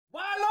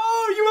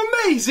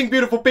amazing,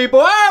 beautiful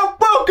people, and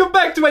welcome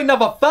back to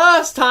another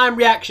first time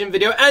reaction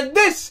video. And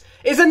this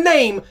is a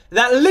name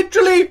that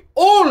literally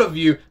all of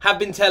you have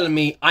been telling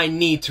me I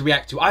need to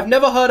react to. I've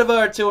never heard of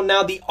her until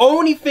now. The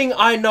only thing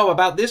I know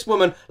about this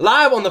woman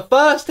live on the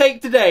first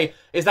take today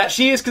is that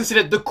she is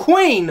considered the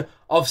queen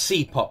of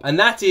C-pop, and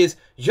that is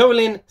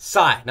Jolin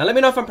Tsai. Now let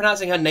me know if I'm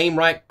pronouncing her name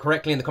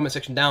correctly in the comment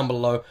section down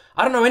below.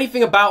 I don't know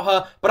anything about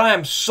her, but I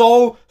am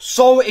so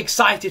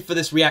excited for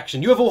this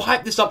reaction. You have all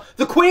hyped this up.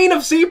 The queen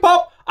of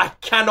C-pop? I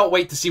cannot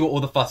wait to see what all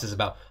the fuss is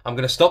about. I'm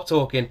going to stop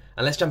talking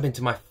and let's jump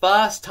into my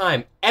first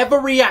time ever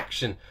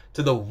reaction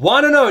to the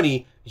one and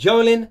only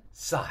Jolin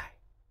Tsai.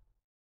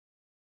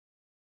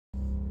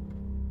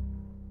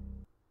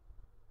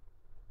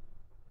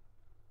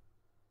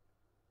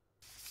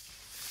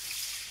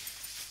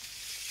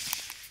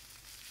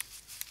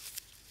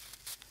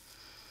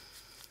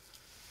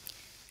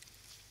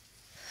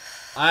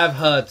 I have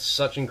heard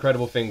such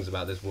incredible things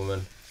about this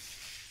woman.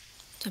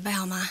 准备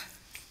好吗？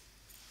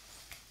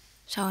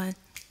邵恩。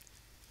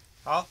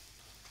好。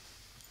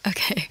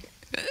Okay,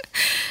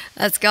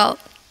 let's go.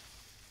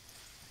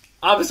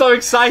 I'm so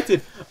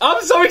excited.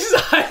 I'm so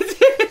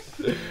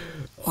excited.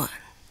 1,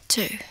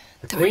 2, 3.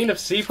 The queen of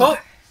C-pop?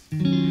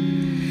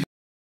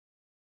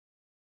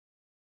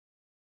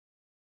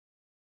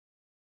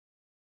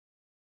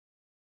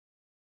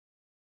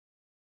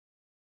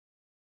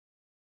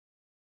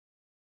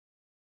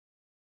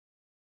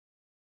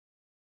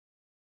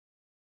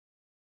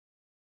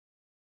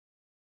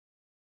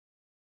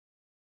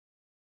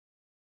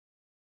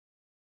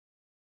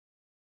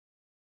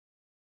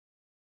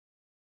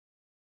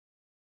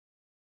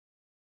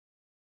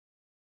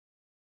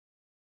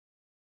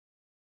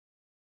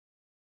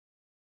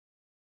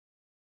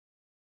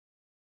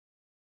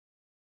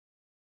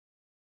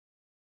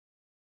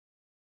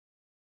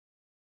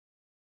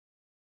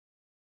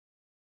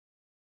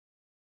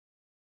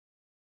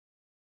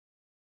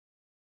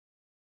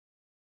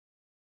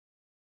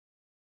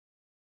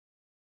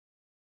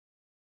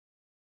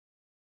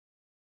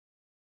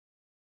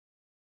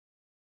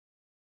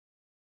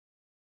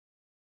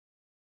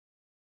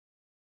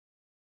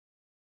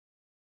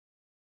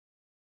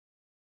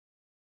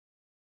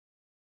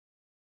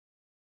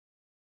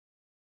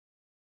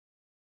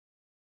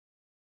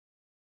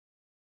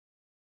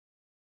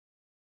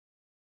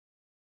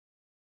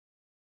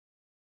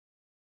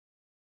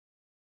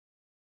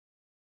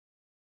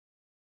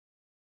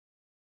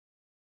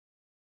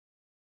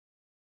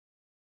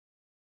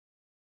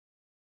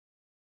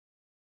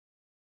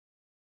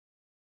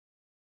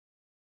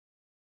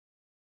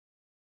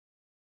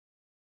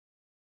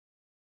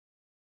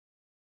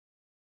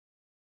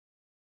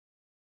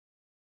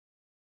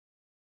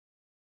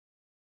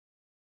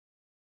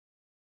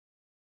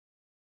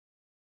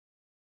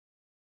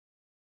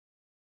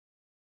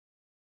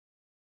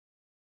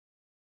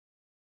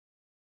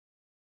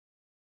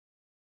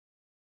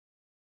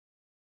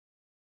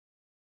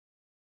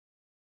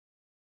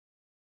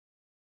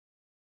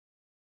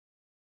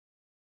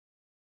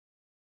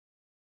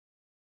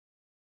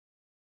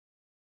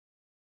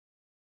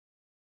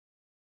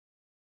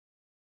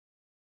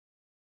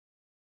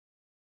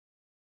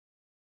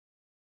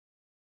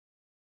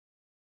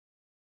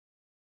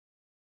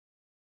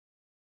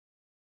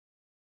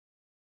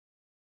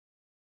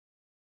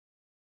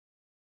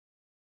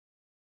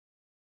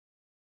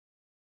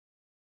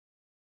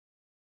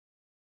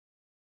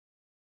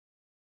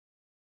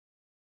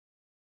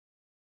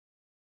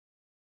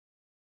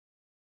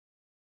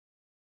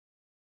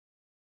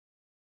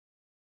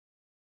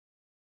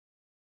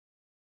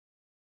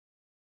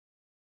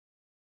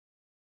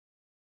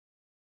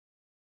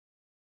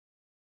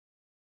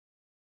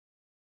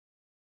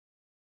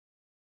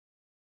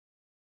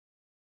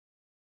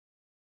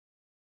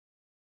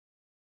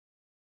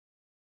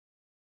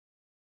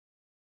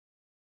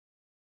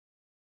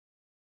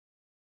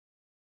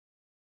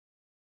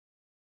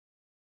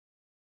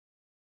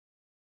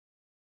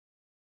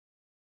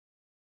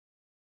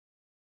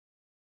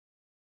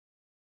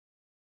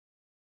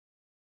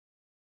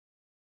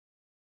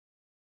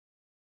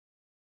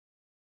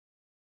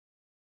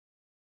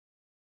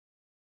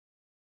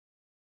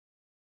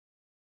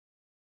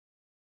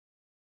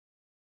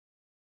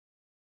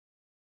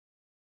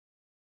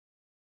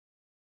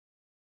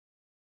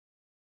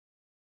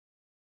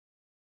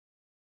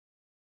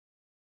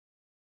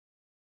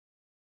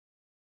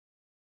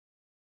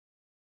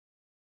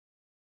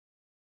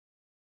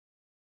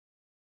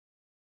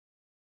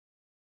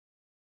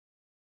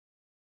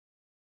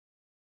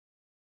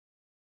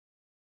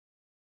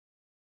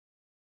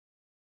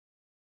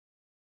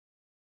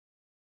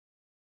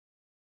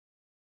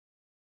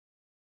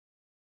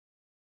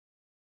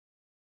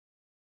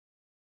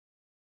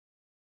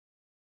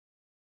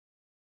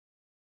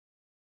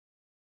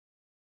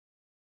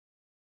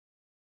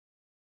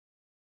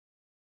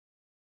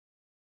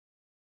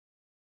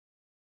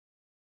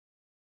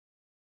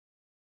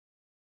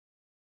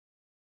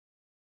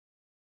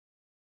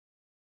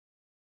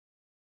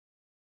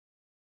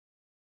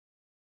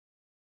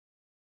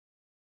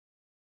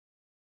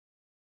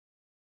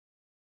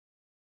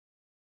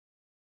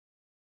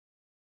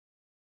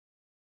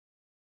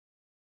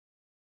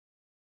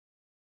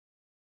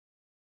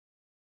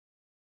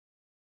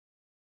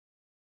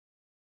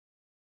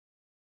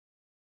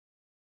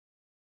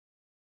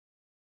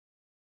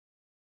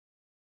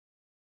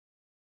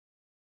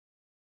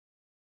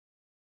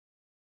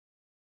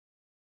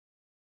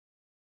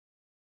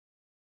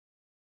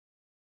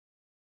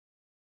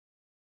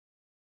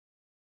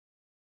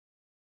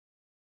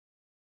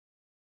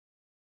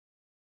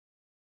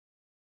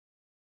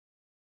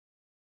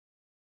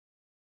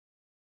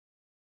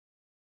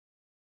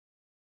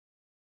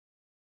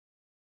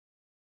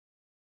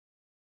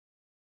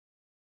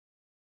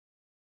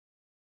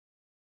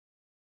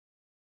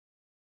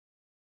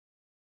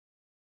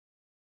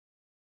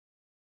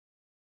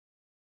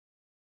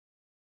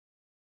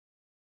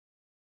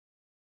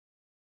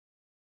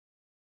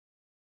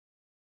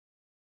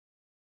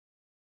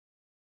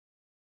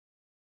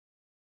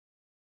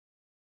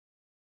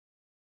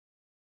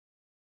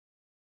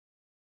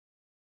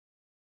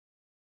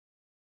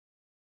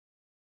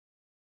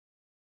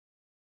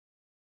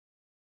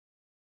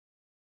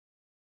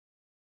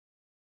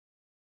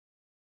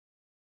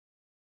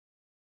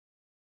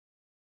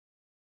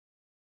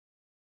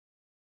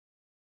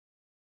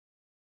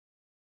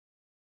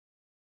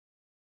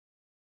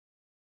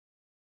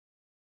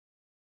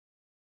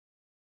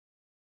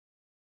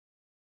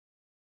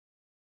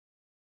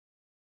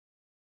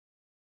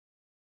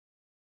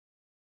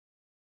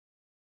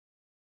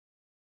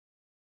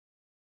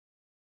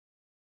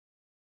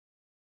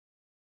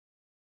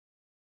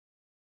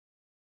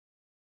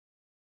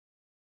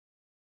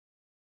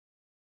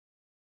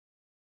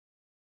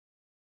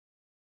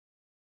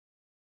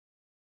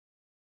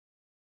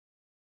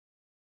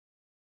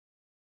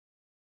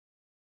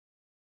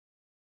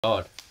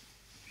 God.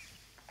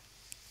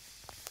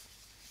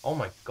 Oh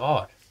my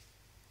God.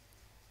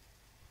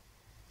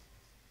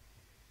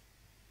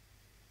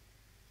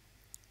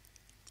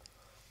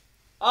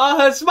 Oh,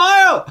 her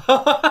smile!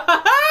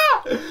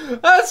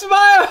 Her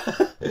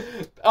smile!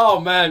 Oh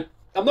man,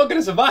 I'm not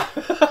gonna survive.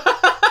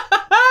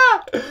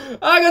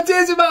 I got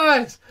tears in my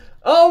eyes.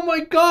 Oh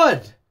my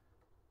God.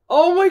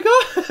 Oh my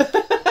God.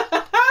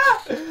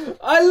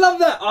 I love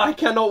that. Oh, I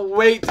cannot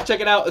wait to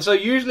check it out. So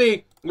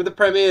usually with the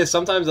premieres,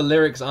 sometimes the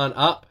lyrics aren't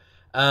up.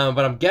 But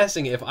I'm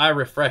guessing if I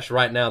refresh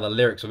right now, the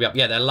lyrics will be up.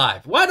 Yeah, they're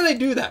live. Why do they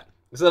do that?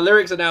 So the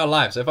lyrics are now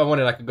live. So if I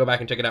wanted, I could go back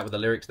and check it out with the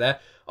lyrics there.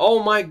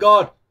 Oh my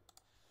God.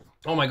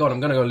 Oh my God, I'm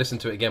going to go listen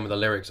to it again with the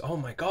lyrics. Oh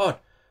my God.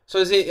 So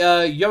is it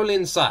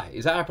Jolin Tsai?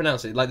 Is that how I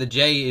pronounce it? Like the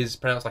J is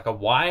pronounced like a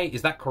Y?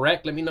 Is that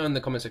correct? Let me know in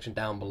the comment section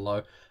down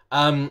below.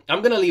 I'm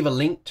going to leave a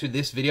link to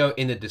this video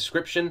in the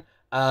description.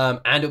 And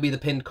it'll be the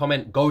pinned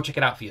comment. Go check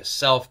it out for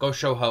yourself. Go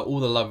show her all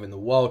the love in the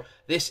world.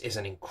 This is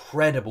an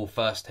incredible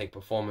first take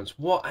performance.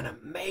 What an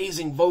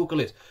amazing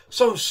vocalist.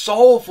 So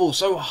soulful,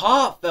 so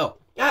heartfelt.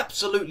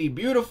 Absolutely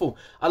beautiful.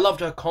 I loved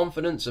her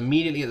confidence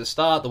immediately at the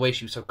start, the way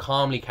she so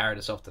calmly carried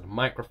herself to the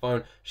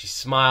microphone. She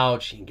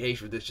smiled, she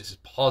engaged with this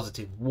just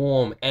positive,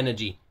 warm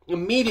energy,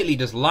 immediately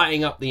just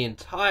lighting up the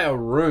entire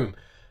room.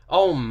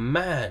 Oh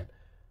man,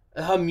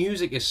 her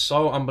music is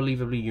so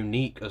unbelievably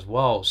unique as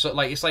well. So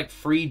like it's like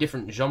 3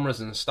 different genres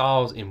and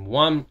styles in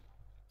one.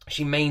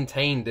 She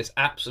maintained this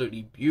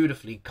absolutely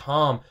beautifully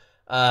calm,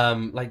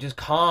 like just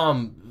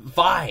calm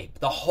vibe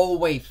the whole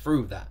way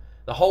through that.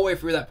 The whole way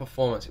through that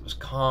performance, it was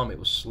calm, it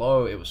was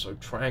slow, it was so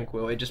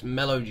tranquil. It just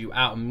mellowed you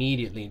out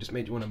immediately and just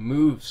made you want to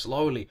move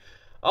slowly.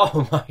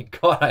 Oh my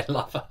God, I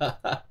love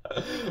her.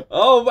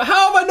 Oh, but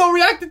how have I not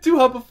reacted to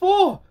her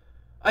before?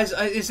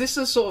 Is this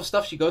the sort of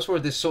stuff she goes for?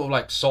 This sort of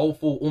like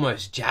soulful,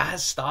 almost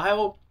jazz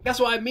style? That's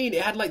what I mean.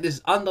 It had like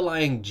this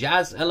underlying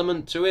jazz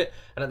element to it.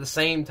 And at the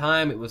same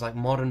time, it was like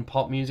modern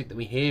pop music that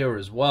we hear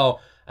as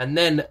well. And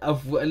then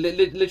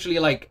literally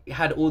like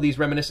had all these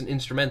reminiscent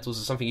instrumentals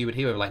of something you would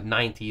hear of like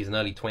 90s and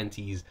early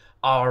 20s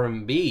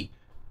R&B.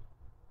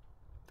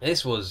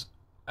 This was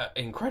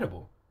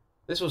incredible.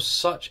 This was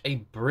such a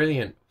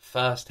brilliant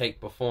first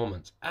take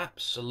performance.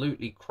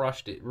 Absolutely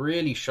crushed it.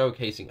 Really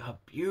showcasing her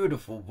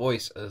beautiful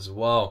voice as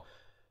well.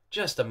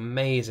 Just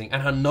amazing.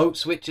 And her note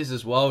switches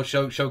as well,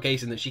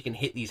 showcasing that she can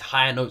hit these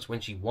higher notes when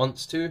she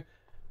wants to.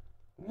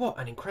 What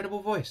an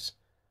incredible voice.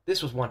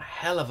 This was one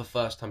hell of a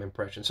first-time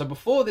impression. So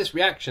before this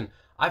reaction,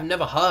 I've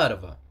never heard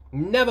of her.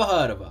 Never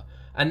heard of her.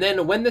 And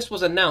then when this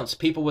was announced,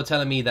 people were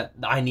telling me that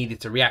I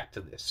needed to react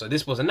to this. So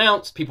this was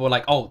announced. People were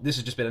like, oh, this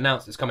has just been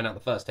announced. It's coming out the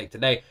first take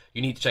today.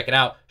 You need to check it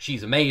out.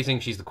 She's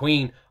amazing. She's the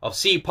queen of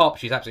C-pop.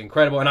 She's absolutely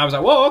incredible. And I was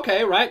like, whoa,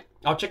 okay, right.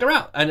 I'll check her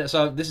out. And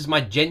so this is my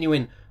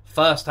genuine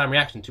first-time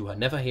reaction to her.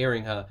 Never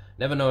hearing her,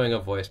 never knowing her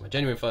voice. My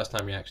genuine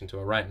first-time reaction to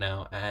her right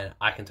now. And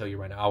I can tell you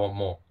right now, I want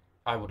more.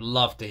 I would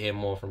love to hear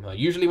more from her.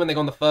 Usually when they go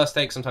on the first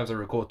take, sometimes I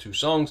record 2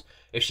 songs.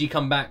 If she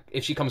comes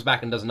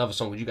back and does another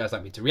song, would you guys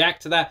like me to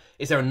react to that?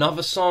 Is there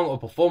another song or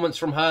performance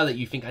from her that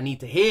you think I need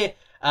to hear?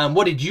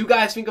 What did you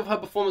guys think of her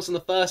performance on the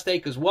first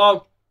take as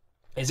well?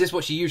 Is this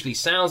what she usually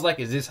sounds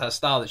like? Is this her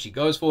style that she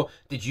goes for?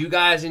 Did you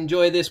guys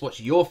enjoy this? What's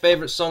your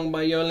favorite song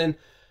by Jolin?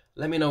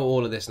 Let me know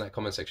all of this in that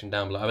comment section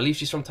down below. I believe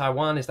she's from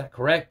Taiwan, is that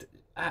correct?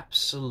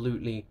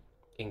 Absolutely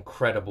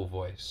incredible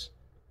voice.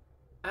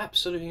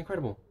 Absolutely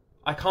incredible.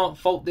 I can't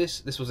fault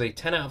this. This was a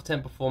 10 out of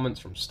 10 performance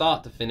from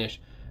start to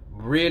finish.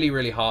 Really,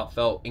 really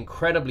heartfelt,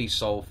 incredibly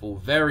soulful,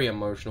 very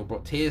emotional,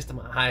 brought tears to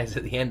my eyes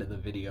at the end of the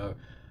video.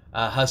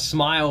 Her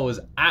smile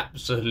was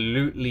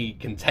absolutely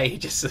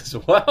contagious as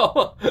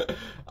well.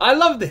 I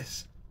love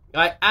this.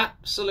 I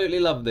absolutely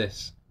love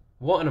this.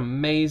 What an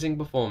amazing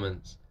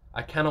performance.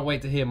 I cannot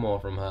wait to hear more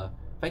from her.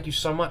 Thank you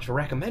so much for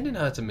recommending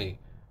her to me.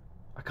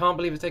 I can't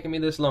believe it's taken me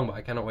this long, but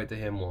I cannot wait to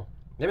hear more.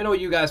 Let me know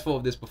what you guys thought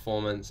of this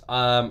performance.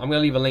 I'm going to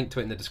leave a link to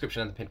it in the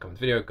description and the pinned comment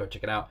video. Go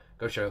check it out.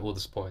 Go show it all the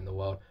support in the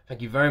world.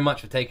 Thank you very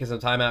much for taking some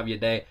time out of your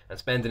day and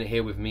spending it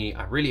here with me.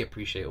 I really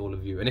appreciate all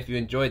of you. And if you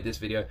enjoyed this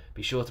video,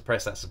 be sure to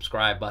press that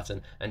subscribe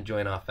button and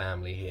join our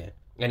family here.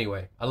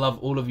 Anyway, I love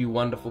all of you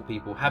wonderful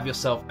people. Have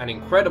yourself an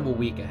incredible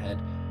week ahead.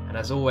 And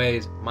as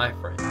always, my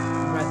friend,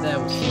 right there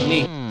will see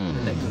me in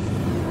the next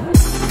video.